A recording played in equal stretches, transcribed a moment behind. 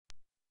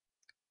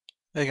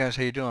Hey guys,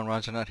 how you doing?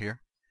 Ron Zanette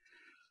here.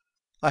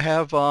 I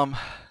have some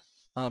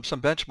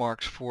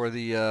benchmarks for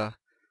the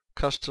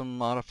custom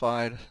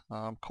modified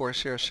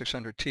Corsair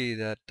 600T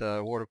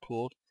that water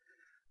cooled.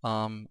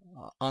 On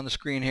the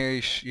screen here,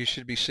 you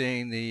should be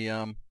seeing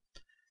the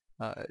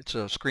it's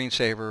a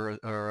screensaver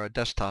or a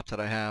desktop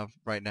that I have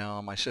right now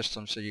on my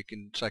system, so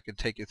I can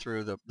take you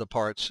through the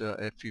parts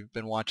if you've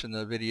been watching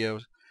the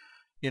videos.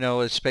 You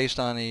know, it's based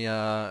on the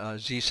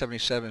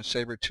Z77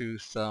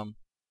 Sabertooth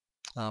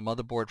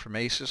motherboard from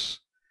Asus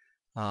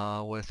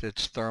with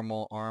its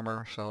thermal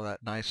armor, so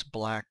that nice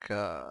black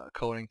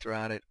coating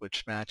throughout it,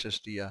 which matches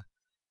the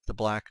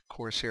black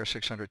Corsair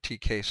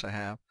 600T case I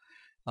have.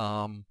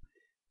 Um,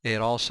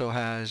 it also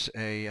has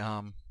it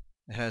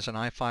has an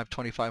i5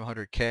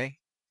 2500K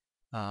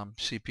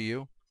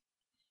CPU,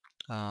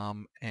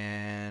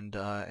 and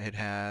it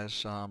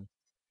has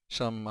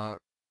some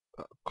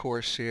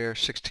Corsair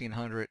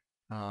 1600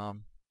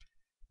 um,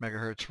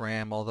 megahertz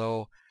RAM.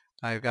 Although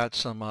I've got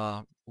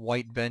some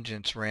White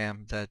Vengeance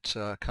RAM that's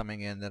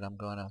coming in that I'm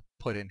going to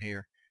put in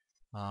here.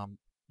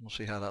 We'll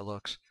see how that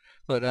looks.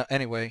 But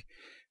anyway,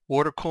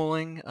 water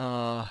cooling.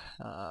 From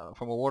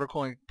a water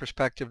cooling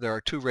perspective, there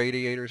are two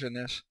radiators in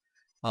this.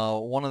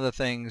 One of the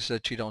things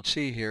that you don't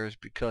see here is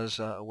because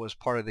it was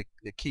part of the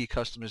key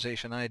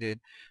customization I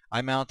did.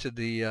 I mounted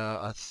the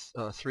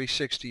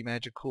 360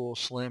 Magicool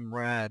Slim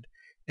Rad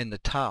in the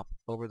top,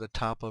 over the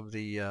top of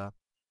the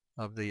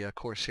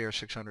Corsair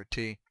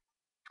 600T,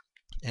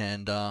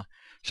 and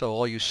so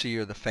all you see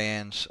are the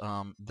fans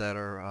that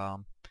are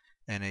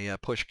in a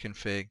push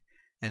config,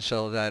 and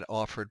so that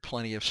offered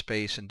plenty of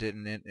space and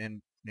didn't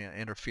you know,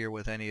 interfere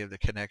with any of the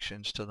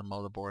connections to the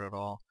motherboard at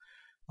all.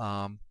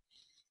 Um,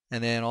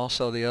 and then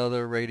also the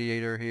other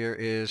radiator here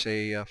is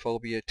a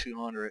Phobia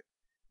 200,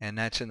 and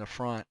that's in the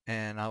front,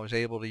 and I was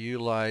able to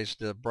utilize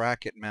the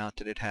bracket mount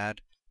that it had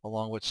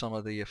along with some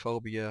of the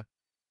Phobia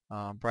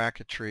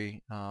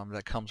bracketry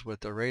that comes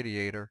with the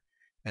radiator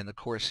and the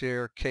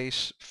Corsair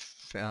case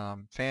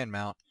fan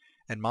mount,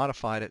 and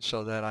modified it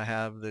so that I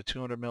have the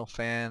 200 mil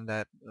fan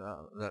that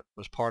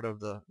was part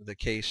of the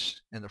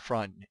case in the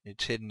front.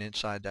 It's hidden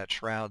inside that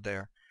shroud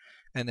there.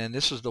 And then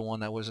this is the one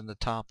that was in the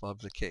top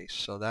of the case.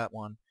 So that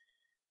one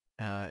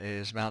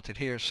is mounted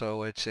here.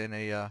 So it's in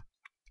a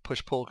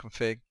push-pull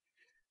config.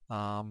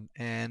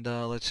 And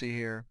let's see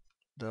here.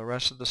 The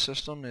rest of the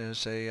system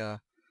is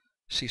a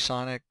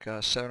Seasonic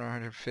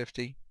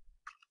 750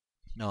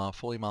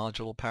 fully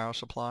modular power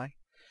supply,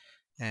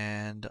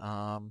 and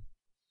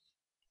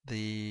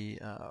the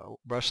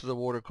rest of the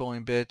water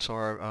cooling bits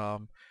are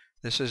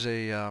this is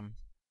a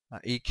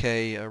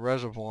EK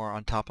reservoir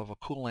on top of a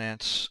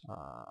Coolant's,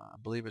 I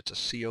believe it's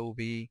a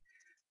COV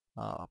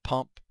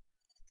pump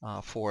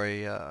for a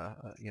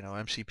you know,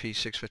 MCP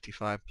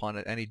 655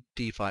 pump. Any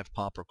D5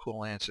 pump or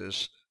Coolant's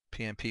is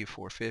PMP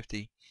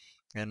 450,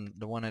 and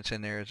the one that's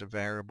in there is a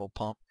variable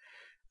pump.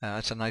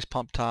 It's a nice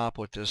pump top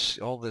with this.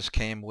 All this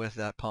came with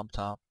that pump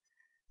top.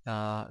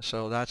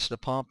 So that's the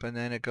pump, and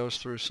then it goes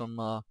through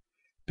some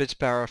bits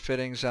barrel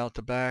fittings out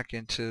the back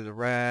into the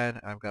rad.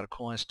 I've got a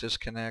coolants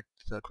disconnect,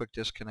 a quick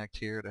disconnect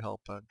here to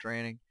help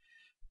draining.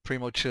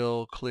 Primo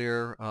Chill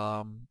clear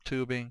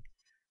tubing,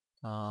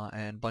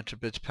 and a bunch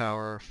of bits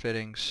power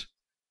fittings.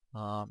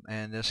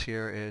 And this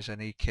here is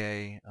an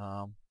EK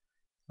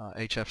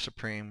HF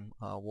Supreme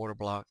water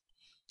block.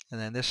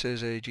 And then this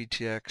is a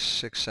GTX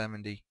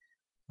 670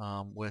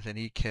 with an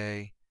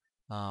EK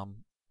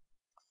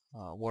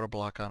water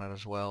block on it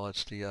as well.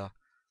 It's the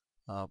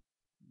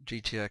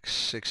GTX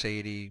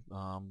 680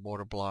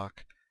 water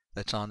block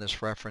that's on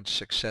this reference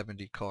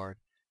 670 card.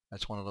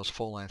 That's one of those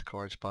full-length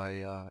cards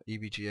by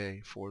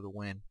EVGA for the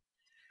win.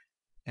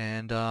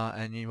 And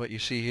what you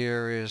see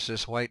here is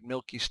this white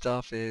milky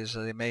stuff is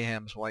the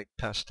Mayhem's white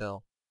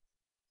pastel.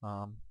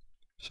 Um,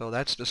 so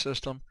that's the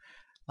system.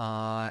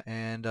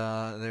 And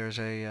there's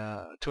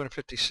a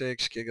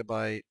 256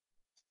 gigabyte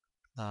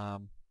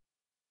um,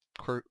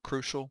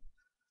 Crucial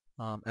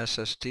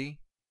SSD,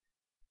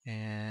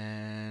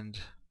 and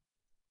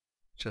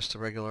just a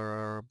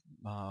regular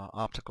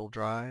optical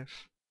drive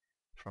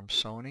from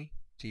Sony,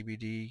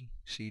 DVD,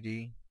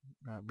 CD,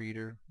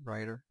 reader,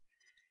 writer,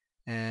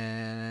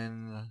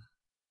 and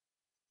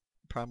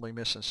probably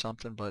missing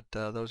something, but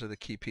those are the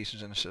key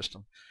pieces in the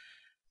system.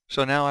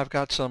 So now I've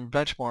got some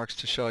benchmarks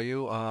to show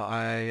you.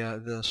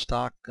 The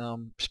stock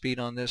speed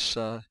on this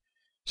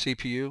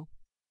CPU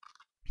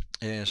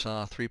is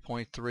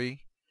 3.3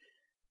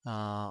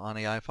 on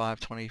the i5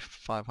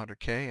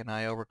 2500K, and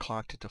I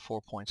overclocked it to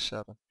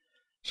 4.7.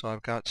 So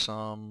I've got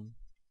some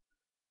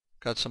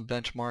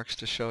benchmarks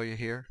to show you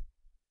here.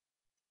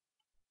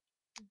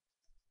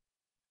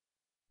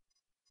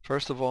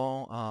 First of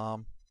all,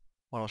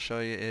 what I'll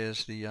show you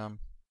is the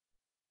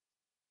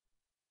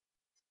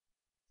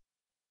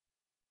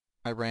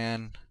I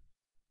ran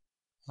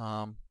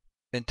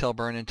Intel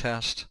burn-in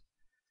test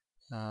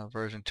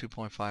version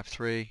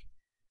 2.53.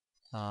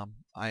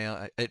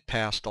 It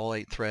passed all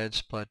 8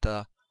 threads, but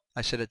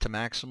I set it to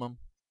maximum.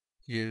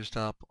 Used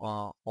up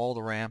all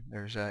the RAM.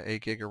 There's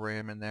 8 gig of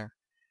RAM in there,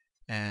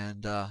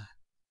 and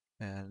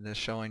And they're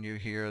showing you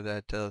here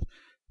that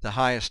the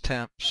highest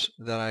temps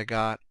that I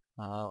got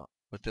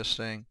with this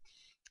thing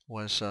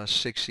was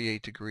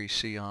 68 degrees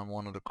C on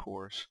one of the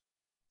cores.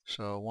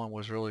 So one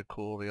was really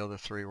cool, the other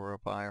three were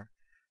up higher.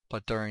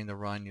 But during the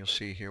run, you'll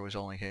see here was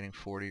only hitting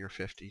 40 or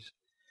 50s.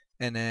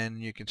 And then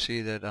you can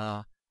see that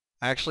I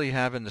actually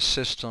have in the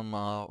system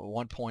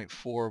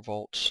 1.4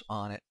 volts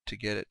on it to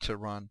get it to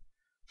run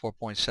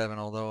 4.7,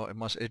 although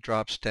it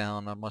drops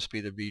down. It must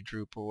be the V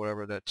droop or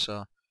whatever that's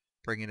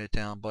bringing it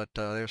down. But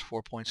there's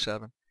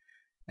 4.7,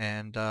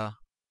 and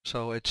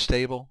so it's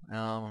stable.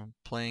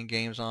 Playing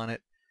games on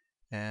it,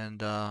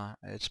 and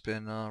it's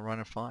been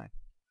running fine.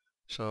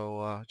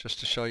 So just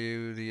to show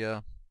you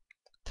the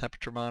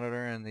temperature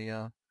monitor and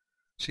the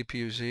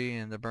CPU-Z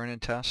and the burn-in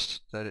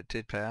test that it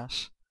did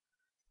pass.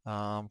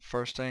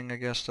 First thing I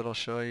guess that I'll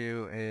show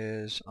you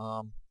is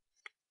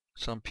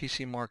some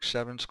PC Mark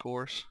 7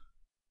 scores.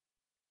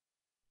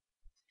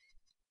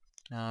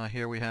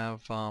 Here we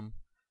have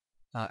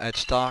at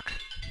stock.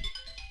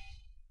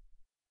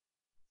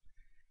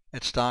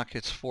 At stock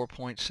it's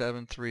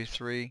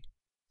 4.733,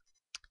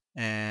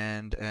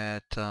 and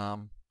at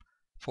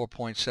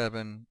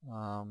 4.7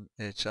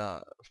 it's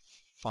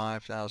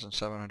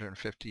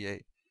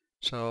 5,758.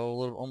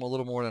 So almost a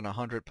little more than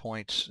 100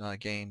 points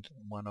gained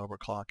when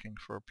overclocking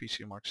for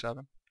PC Mark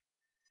 7.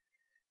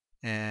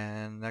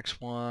 And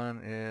next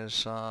one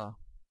is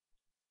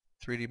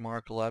 3D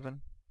Mark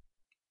 11.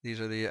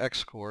 These are the X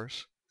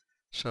scores.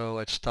 So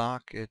at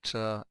stock, it's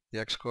the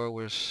X score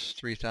was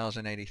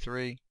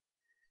 3,083,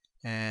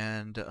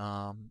 and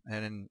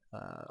in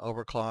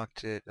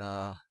overclocked it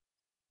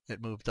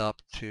moved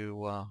up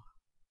to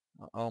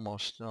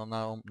almost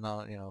now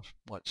you know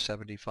what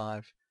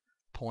 75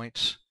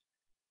 points.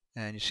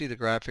 And you see the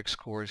graphics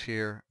scores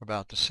here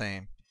about the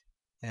same,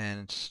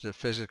 and it's the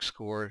physics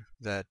score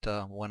that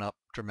went up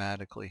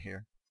dramatically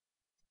here.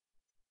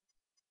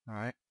 All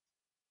right,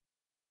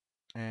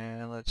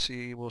 and let's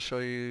see, we'll show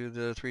you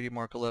the 3D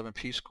Mark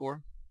 11P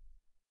score.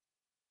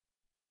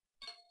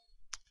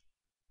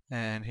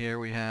 And here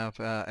we have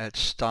at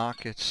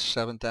stock it's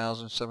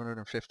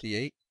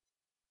 7,758,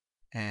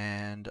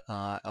 and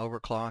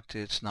overclocked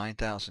it's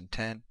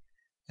 9,010.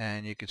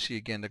 And you can see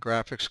again the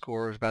graphics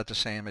score is about the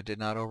same. It did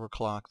not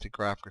overclock the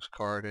graphics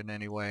card in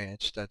any way.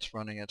 That's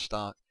running at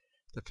stock.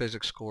 The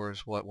physics score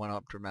is what went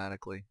up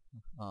dramatically,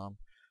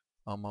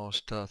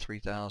 almost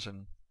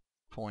 3,000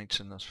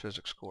 points in this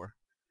physics score.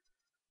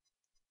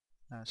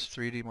 That's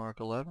 3D Mark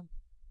 11.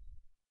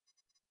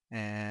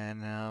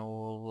 And now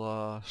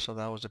we'll, so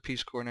that was the P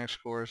score. Next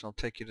scores, I'll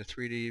take you to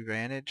 3D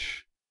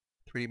Vantage,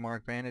 3D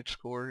Mark Vantage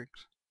scores.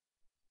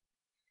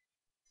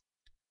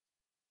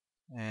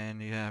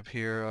 And you have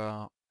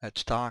here at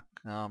stock,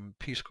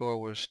 P score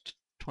was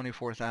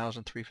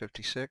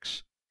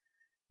 24,356,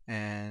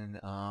 and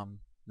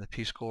the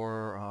P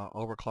score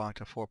overclocked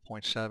to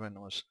 4.7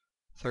 was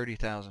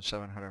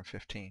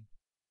 30,715.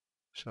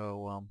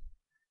 So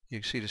you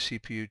can see the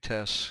CPU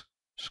test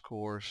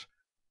scores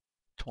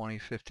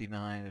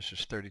 2059. This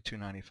is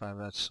 3295.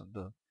 That's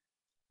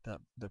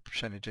the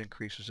percentage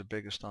increase is the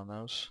biggest on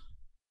those.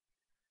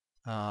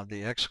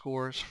 The X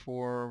scores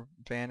for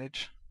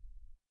Vantage,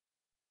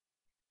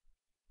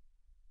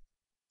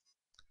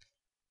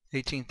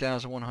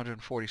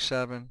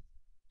 18,147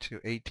 to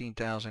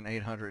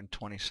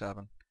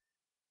 18,827.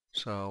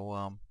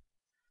 So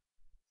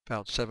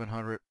about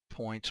 700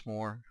 points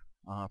more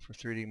for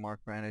 3D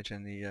Mark Vantage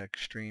and the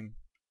Extreme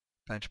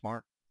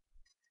benchmark.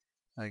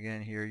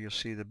 Again, here you'll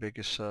see the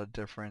biggest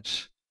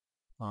difference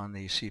on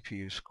the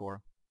CPU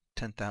score.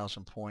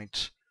 10,000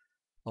 points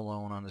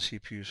alone on the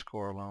CPU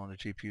score alone. The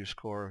GPU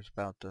score is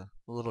about a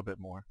little bit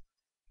more,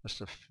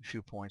 just a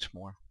few points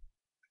more.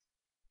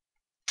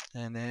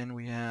 And then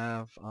we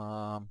have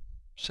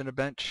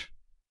Cinebench.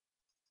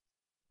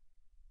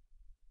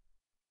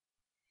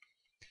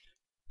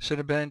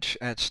 Cinebench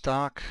at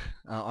stock,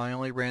 I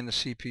only ran the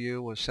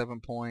CPU with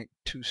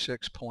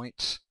 7.26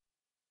 points.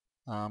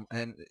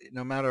 And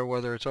no matter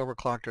whether it's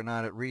overclocked or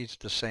not, it reads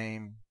the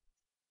same.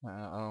 I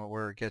don't know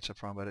where it gets it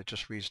from, but it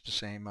just reads the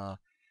same,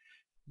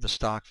 the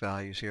stock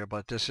values here.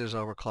 But this is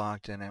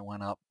overclocked, and it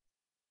went up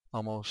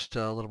almost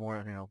a little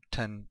more,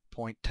 10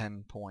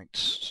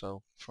 points.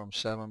 So from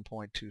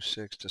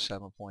 7.26 to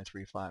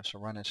 7.35. So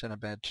running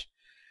Cinebench,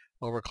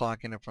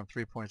 overclocking it from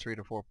 3.3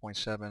 to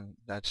 4.7.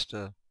 That's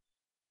the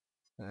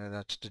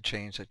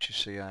change that you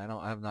see.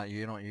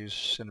 You don't use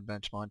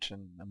Cinebench much,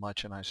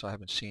 so I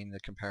haven't seen the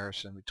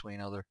comparison between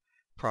other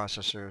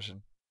processors.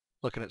 And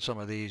looking at some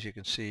of these, you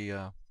can see,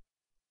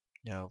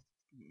 you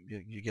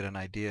get an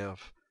idea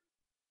of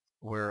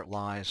where it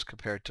lies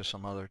compared to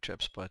some other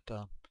chips. But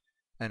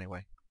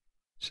anyway,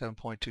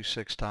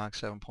 7.26 stock,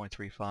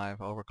 7.35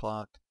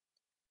 overclocked.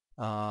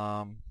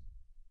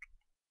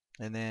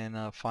 And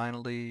then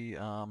finally,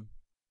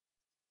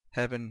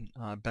 having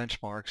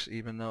benchmarks,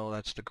 even though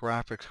that's the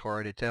graphics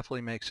card, it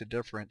definitely makes a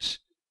difference.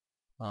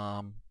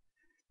 The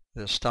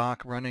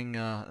stock running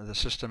the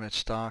system at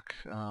stock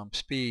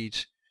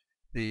speeds,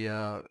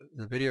 the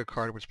video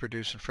card was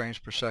producing frames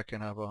per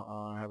second of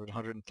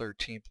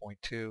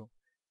 113.2,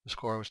 the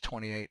score was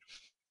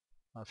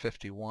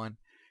 2851,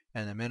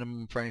 and the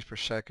minimum frames per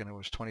second it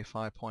was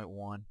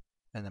 25.1,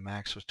 and the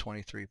max was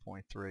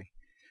 23.3.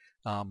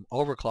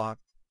 Overclock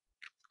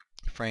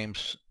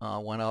frames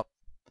went up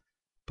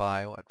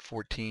by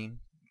 14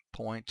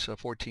 points,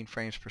 14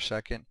 frames per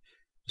second.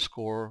 The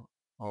score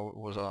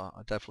was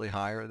definitely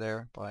higher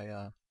there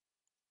by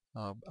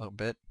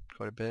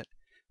quite a bit.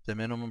 The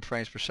minimum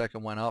frames per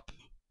second went up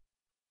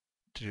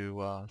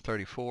to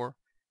 34,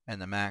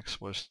 and the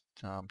max was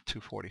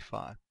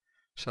 245.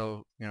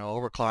 So,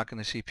 overclocking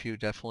the CPU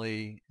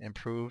definitely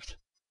improved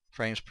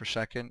frames per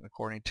second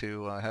according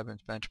to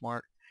Heaven's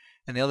benchmark.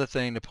 And the other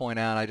thing to point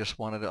out,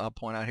 I'll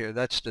point out here,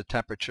 that's the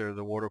temperature of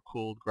the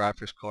water-cooled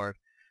graphics card.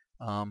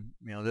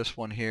 This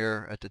one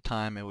here, at the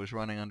time it was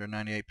running under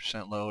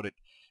 98% load.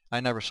 I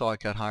never saw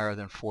it get higher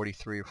than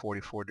 43 or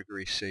 44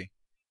 degrees C.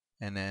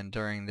 And then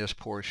during this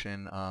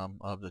portion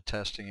of the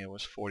testing, it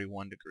was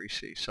 41 degrees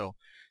C. So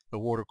the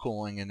water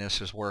cooling in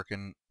this is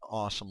working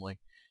awesomely,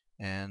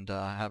 and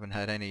I haven't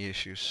had any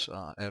issues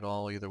at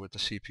all, either with the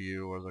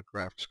CPU or the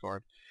graphics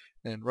card.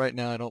 And right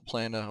now I don't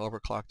plan to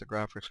overclock the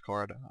graphics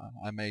card.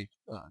 I may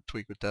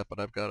tweak with that, but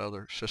I've got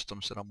other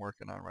systems that I'm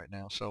working on right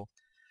now. So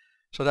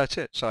that's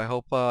it. So I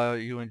hope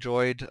you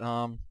enjoyed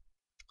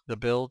the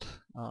build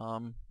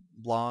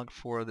blog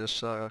for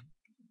this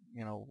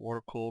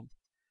water-cooled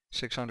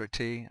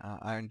 600T.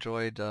 I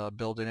enjoyed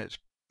building it. It's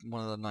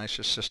one of the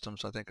nicest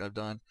systems I think I've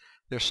done.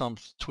 There's some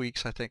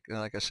tweaks, I think,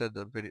 like I said,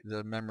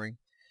 the memory,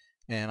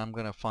 and I'm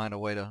going to find a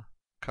way to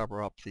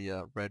cover up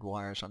the red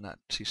wires on that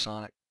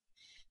Seasonic.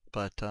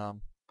 But other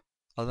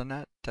than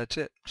that, that's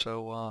it.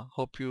 So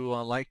hope you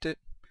liked it.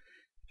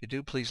 If you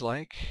do, please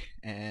like,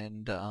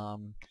 and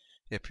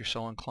if you're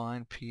so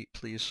inclined,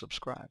 please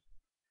subscribe.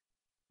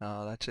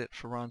 That's it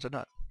for Ron's a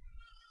Nut.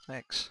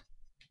 Thanks.